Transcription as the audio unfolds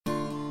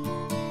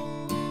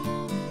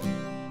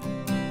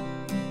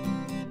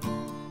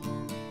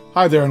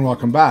Hi there and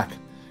welcome back.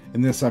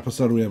 In this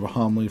episode we have a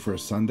homily for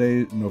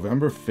Sunday,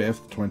 November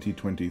 5th,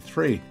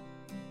 2023.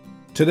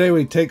 Today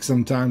we take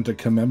some time to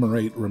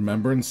commemorate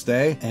Remembrance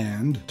Day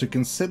and to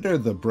consider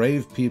the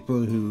brave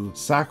people who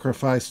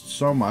sacrificed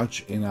so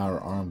much in our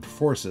armed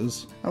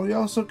forces. And we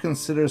also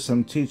consider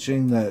some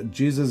teaching that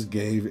Jesus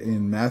gave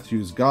in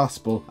Matthew's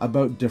Gospel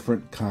about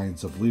different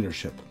kinds of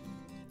leadership.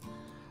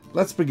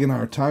 Let's begin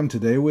our time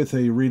today with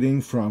a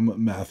reading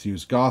from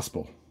Matthew's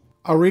Gospel.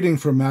 A reading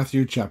from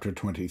Matthew chapter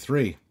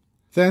 23.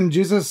 Then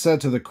Jesus said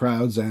to the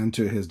crowds and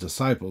to his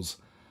disciples,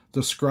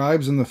 "The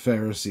scribes and the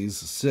Pharisees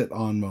sit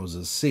on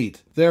Moses'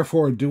 seat.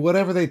 Therefore do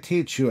whatever they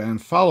teach you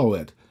and follow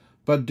it,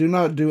 but do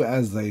not do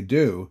as they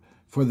do,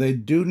 for they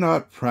do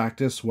not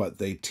practice what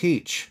they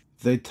teach.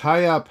 They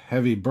tie up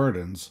heavy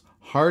burdens,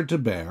 hard to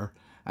bear,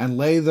 and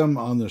lay them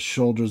on the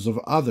shoulders of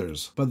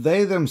others, but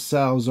they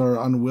themselves are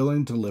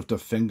unwilling to lift a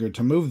finger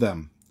to move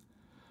them.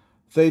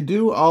 They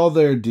do all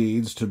their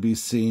deeds to be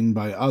seen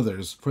by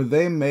others, for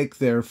they make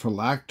their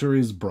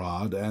phylacteries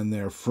broad and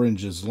their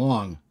fringes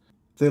long.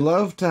 They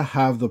love to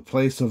have the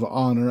place of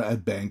honor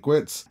at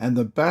banquets and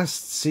the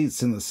best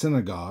seats in the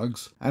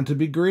synagogues, and to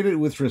be greeted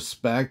with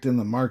respect in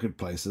the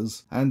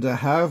marketplaces, and to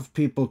have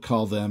people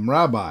call them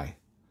Rabbi.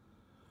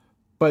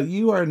 But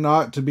you are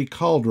not to be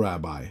called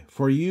Rabbi,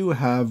 for you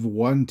have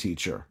one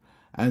teacher,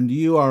 and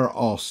you are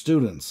all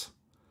students.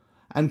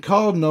 And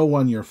call no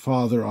one your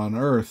father on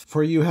earth,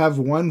 for you have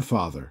one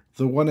Father,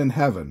 the one in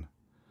heaven.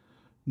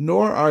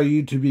 Nor are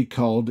you to be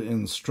called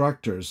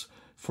instructors,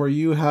 for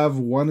you have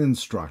one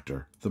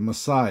instructor, the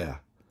Messiah.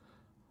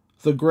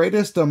 The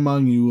greatest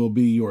among you will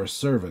be your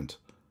servant.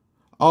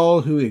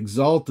 All who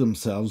exalt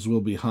themselves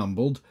will be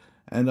humbled,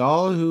 and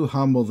all who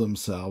humble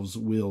themselves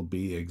will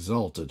be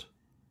exalted."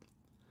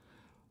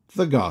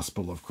 The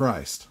Gospel of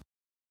Christ.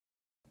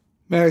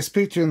 May I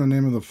speak to you in the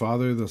name of the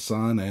Father, the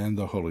Son, and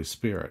the Holy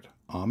Spirit.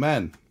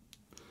 Amen.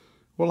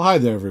 Well, hi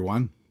there,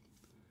 everyone.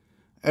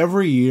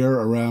 Every year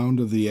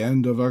around the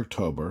end of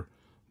October,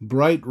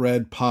 bright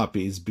red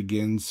poppies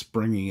begin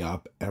springing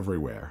up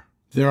everywhere.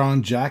 They're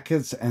on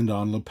jackets and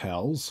on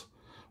lapels.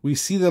 We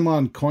see them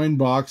on coin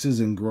boxes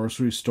in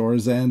grocery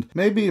stores, and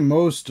maybe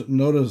most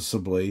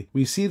noticeably,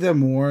 we see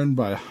them worn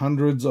by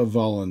hundreds of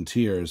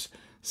volunteers,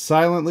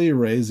 silently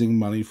raising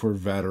money for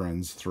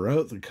veterans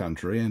throughout the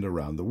country and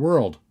around the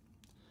world.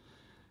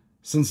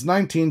 Since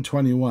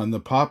 1921,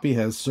 the poppy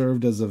has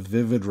served as a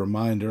vivid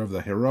reminder of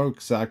the heroic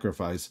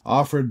sacrifice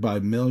offered by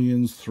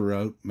millions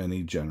throughout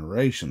many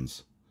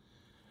generations.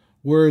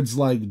 Words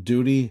like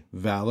duty,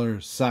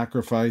 valor,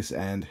 sacrifice,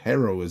 and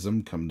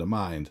heroism come to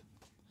mind.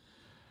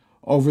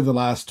 Over the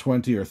last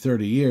 20 or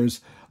 30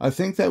 years, I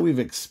think that we've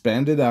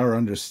expanded our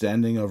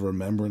understanding of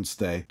Remembrance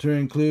Day to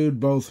include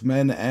both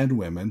men and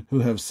women who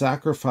have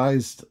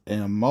sacrificed in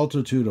a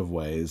multitude of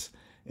ways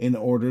in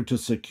order to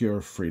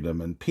secure freedom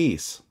and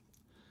peace.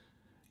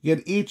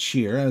 Yet each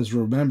year, as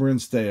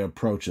Remembrance Day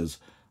approaches,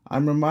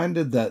 I'm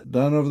reminded that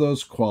none of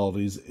those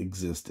qualities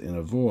exist in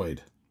a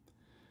void.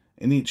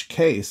 In each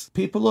case,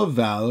 people of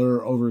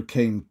valor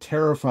overcame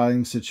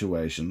terrifying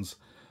situations.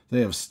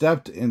 They have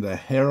stepped into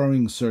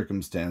harrowing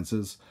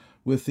circumstances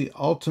with the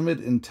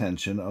ultimate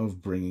intention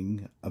of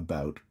bringing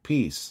about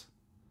peace.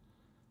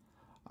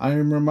 I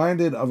am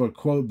reminded of a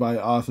quote by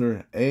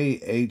author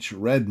A.H.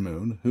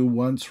 Redmoon, who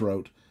once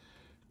wrote,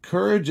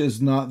 "Courage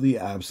is not the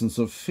absence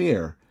of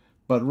fear,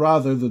 but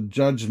rather the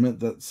judgment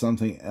that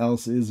something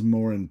else is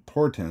more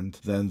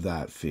important than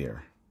that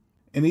fear."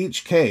 In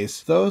each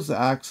case, those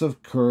acts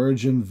of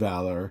courage and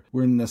valor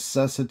were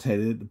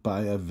necessitated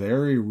by a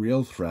very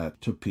real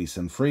threat to peace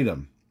and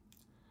freedom.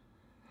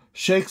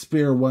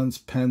 Shakespeare once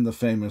penned the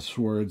famous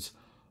words,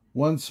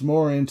 "Once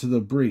more into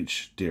the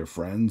breach, dear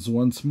friends,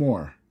 once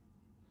more."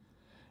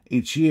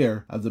 Each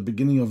year, at the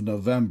beginning of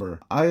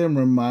November, I am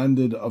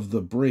reminded of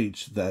the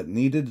breach that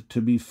needed to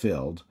be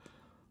filled,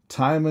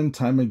 time and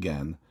time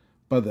again,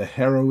 by the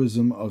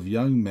heroism of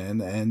young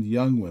men and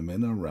young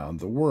women around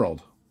the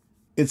world.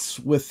 It's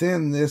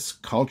within this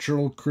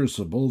cultural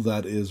crucible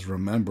that is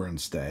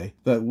Remembrance Day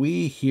that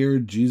we hear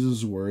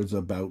Jesus' words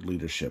about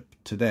leadership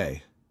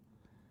today.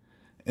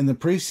 In the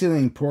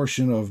preceding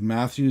portion of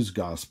Matthew's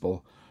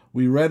Gospel,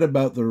 we read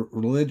about the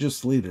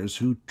religious leaders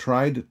who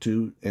tried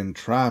to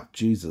entrap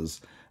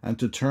Jesus and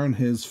to turn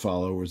his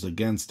followers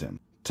against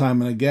him.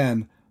 Time and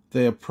again,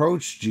 they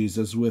approached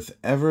Jesus with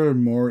ever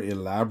more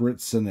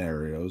elaborate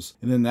scenarios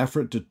in an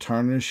effort to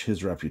tarnish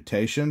his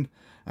reputation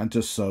and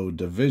to sow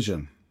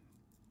division.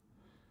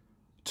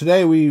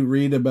 Today we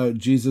read about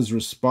Jesus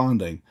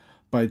responding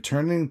by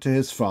turning to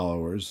his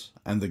followers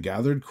and the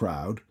gathered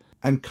crowd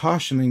and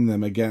cautioning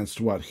them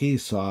against what he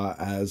saw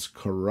as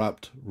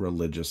corrupt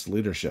religious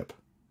leadership.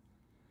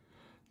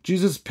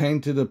 Jesus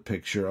painted a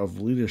picture of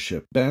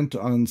leadership bent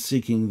on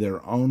seeking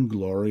their own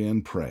glory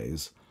and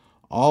praise,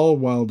 all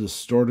while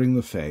distorting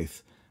the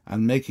faith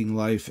and making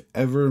life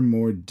ever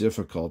more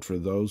difficult for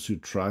those who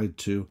tried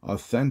to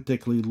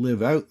authentically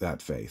live out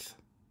that faith.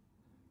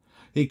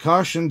 He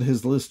cautioned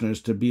his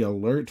listeners to be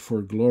alert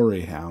for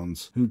glory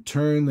hounds who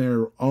turn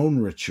their own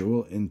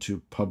ritual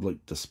into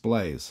public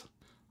displays.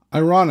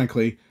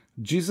 Ironically,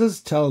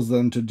 Jesus tells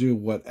them to do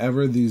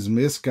whatever these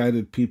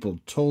misguided people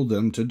told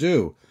them to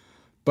do,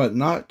 but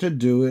not to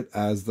do it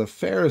as the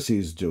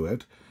Pharisees do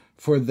it,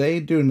 for they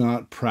do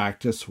not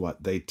practice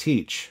what they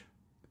teach.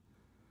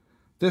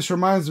 This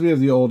reminds me of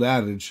the old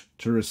adage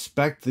to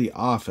respect the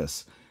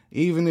office,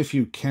 even if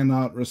you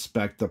cannot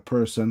respect the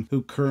person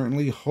who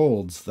currently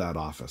holds that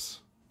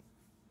office.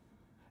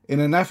 In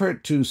an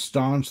effort to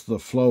staunch the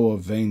flow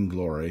of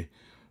vainglory,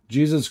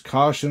 Jesus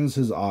cautions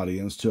his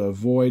audience to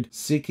avoid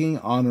seeking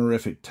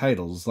honorific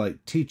titles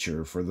like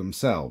teacher for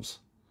themselves.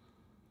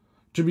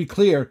 To be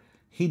clear,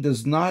 he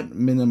does not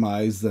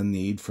minimize the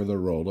need for the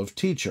role of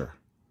teacher.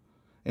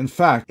 In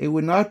fact, it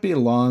would not be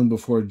long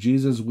before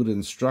Jesus would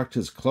instruct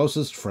his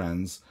closest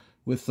friends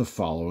with the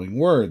following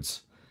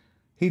words.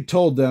 He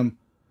told them,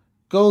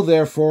 "Go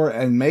therefore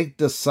and make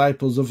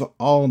disciples of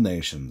all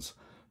nations,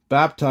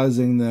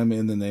 baptizing them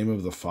in the name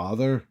of the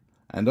Father,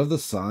 and of the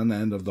Son,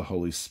 and of the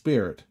Holy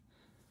Spirit."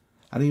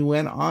 And he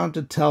went on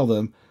to tell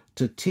them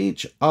to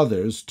teach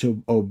others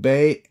to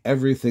obey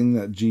everything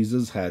that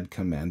Jesus had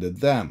commanded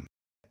them.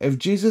 If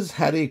Jesus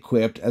had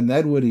equipped and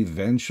then would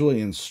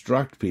eventually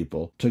instruct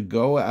people to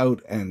go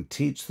out and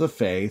teach the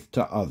faith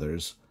to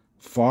others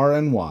far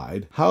and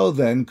wide, how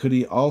then could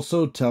he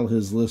also tell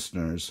his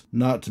listeners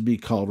not to be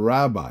called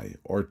rabbi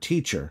or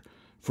teacher,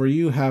 for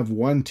you have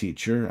one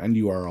teacher and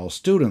you are all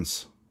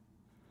students?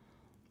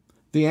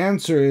 The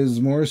answer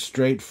is more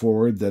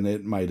straightforward than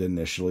it might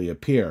initially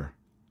appear.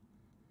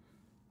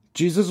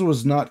 Jesus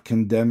was not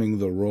condemning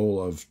the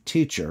role of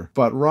teacher,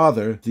 but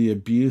rather the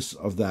abuse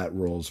of that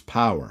role's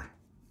power.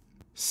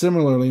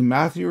 Similarly,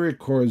 Matthew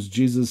records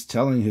Jesus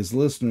telling his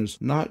listeners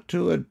not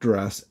to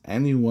address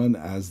anyone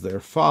as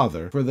their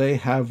father, for they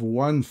have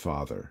one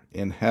Father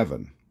in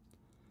heaven.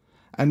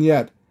 And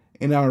yet,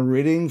 in our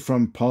reading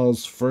from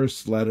Paul's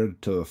first letter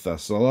to the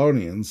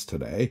Thessalonians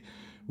today,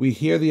 we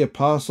hear the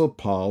Apostle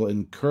Paul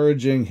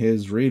encouraging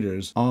his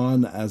readers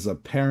on as a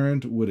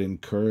parent would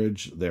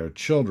encourage their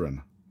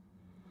children.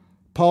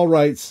 Paul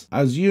writes,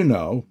 "As you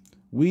know,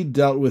 we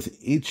dealt with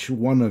each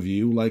one of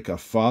you like a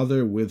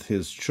father with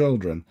his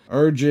children,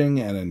 urging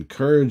and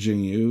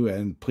encouraging you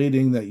and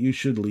pleading that you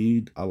should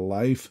lead a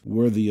life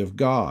worthy of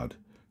God,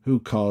 who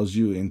calls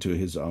you into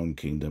his own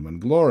kingdom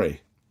and glory."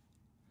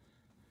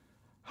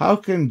 How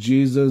can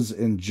Jesus'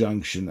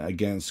 injunction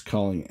against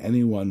calling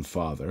anyone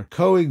father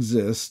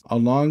coexist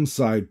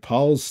alongside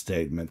Paul's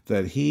statement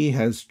that he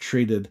has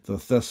treated the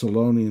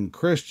Thessalonian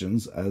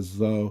Christians as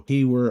though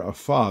he were a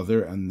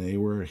father and they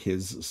were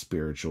his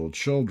spiritual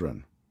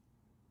children?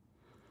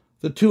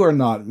 The two are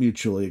not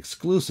mutually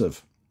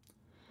exclusive.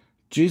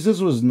 Jesus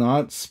was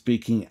not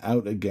speaking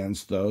out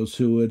against those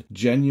who would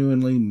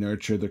genuinely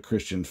nurture the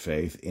Christian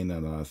faith in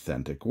an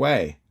authentic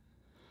way.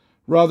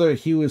 Rather,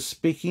 he was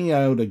speaking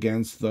out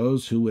against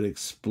those who would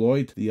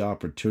exploit the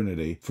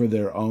opportunity for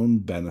their own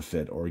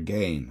benefit or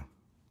gain.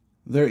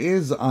 There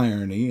is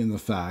irony in the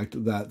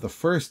fact that the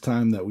first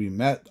time that we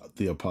met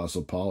the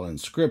Apostle Paul in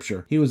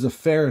Scripture, he was a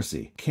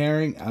Pharisee,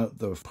 carrying out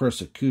the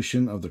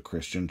persecution of the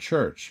Christian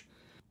church.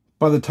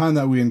 By the time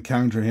that we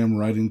encounter him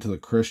writing to the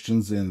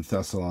Christians in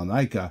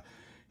Thessalonica,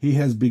 he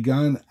has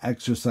begun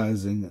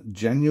exercising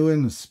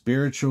genuine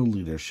spiritual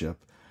leadership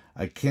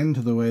akin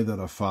to the way that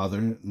a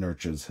father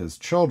nurtures his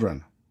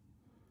children.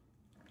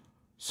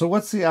 So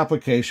what's the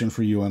application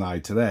for you and I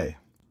today?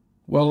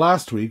 Well,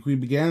 last week we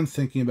began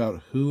thinking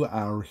about who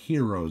our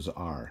heroes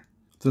are.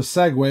 The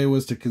segue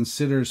was to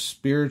consider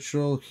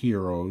spiritual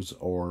heroes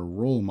or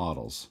role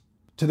models.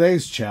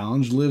 Today's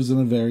challenge lives in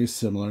a very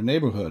similar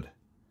neighborhood.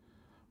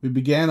 We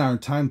began our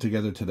time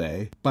together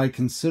today by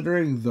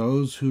considering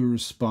those who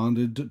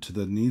responded to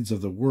the needs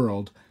of the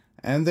world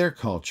and their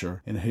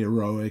culture in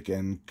heroic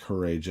and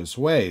courageous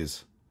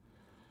ways.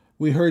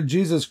 We heard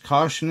Jesus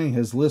cautioning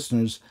his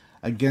listeners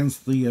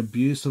against the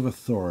abuse of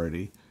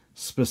authority,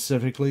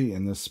 specifically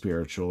in the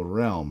spiritual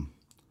realm.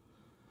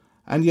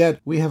 And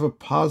yet, we have a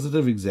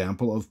positive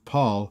example of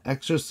Paul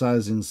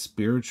exercising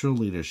spiritual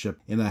leadership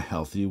in a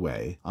healthy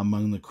way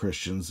among the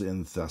Christians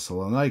in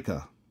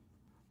Thessalonica.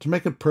 To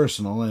make it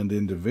personal and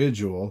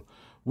individual,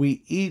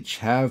 we each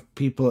have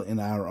people in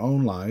our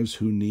own lives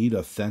who need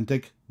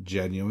authentic,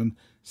 genuine,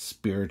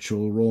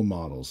 spiritual role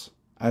models.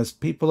 As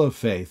people of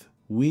faith,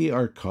 we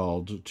are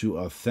called to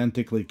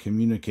authentically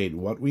communicate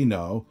what we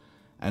know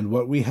and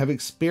what we have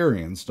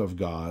experienced of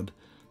God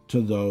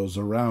to those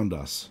around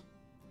us.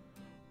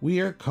 We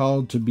are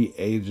called to be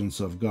agents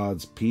of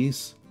God's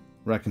peace,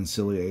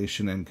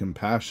 reconciliation, and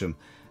compassion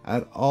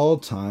at all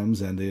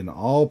times and in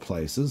all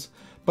places,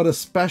 but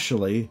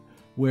especially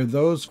where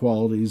those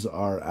qualities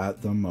are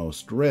at the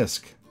most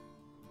risk.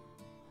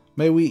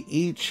 May we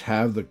each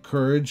have the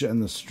courage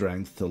and the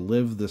strength to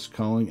live this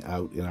calling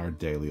out in our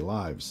daily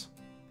lives.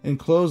 In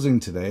closing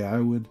today, I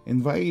would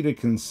invite you to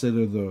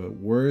consider the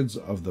words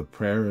of the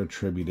prayer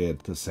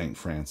attributed to St.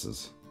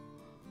 Francis.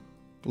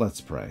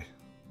 Let's pray.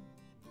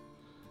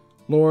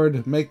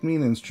 Lord, make me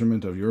an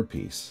instrument of your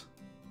peace.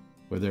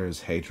 Where there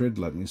is hatred,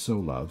 let me sow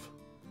love.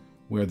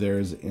 Where there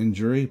is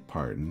injury,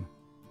 pardon.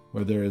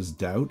 Where there is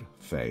doubt,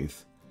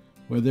 faith.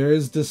 Where there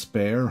is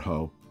despair,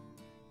 hope.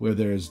 Where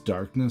there is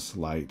darkness,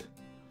 light.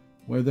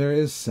 Where there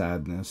is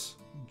sadness,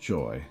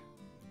 joy.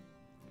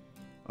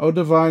 O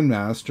divine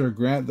Master,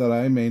 grant that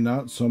I may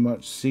not so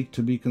much seek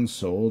to be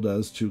consoled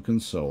as to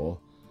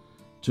console,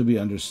 to be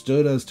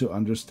understood as to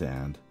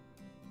understand,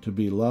 to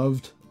be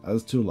loved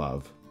as to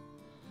love.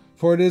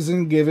 For it is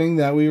in giving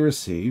that we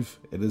receive,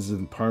 it is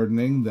in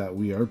pardoning that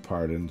we are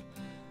pardoned,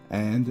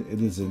 and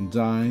it is in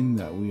dying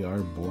that we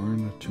are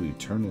born to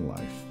eternal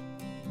life.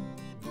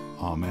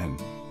 Amen.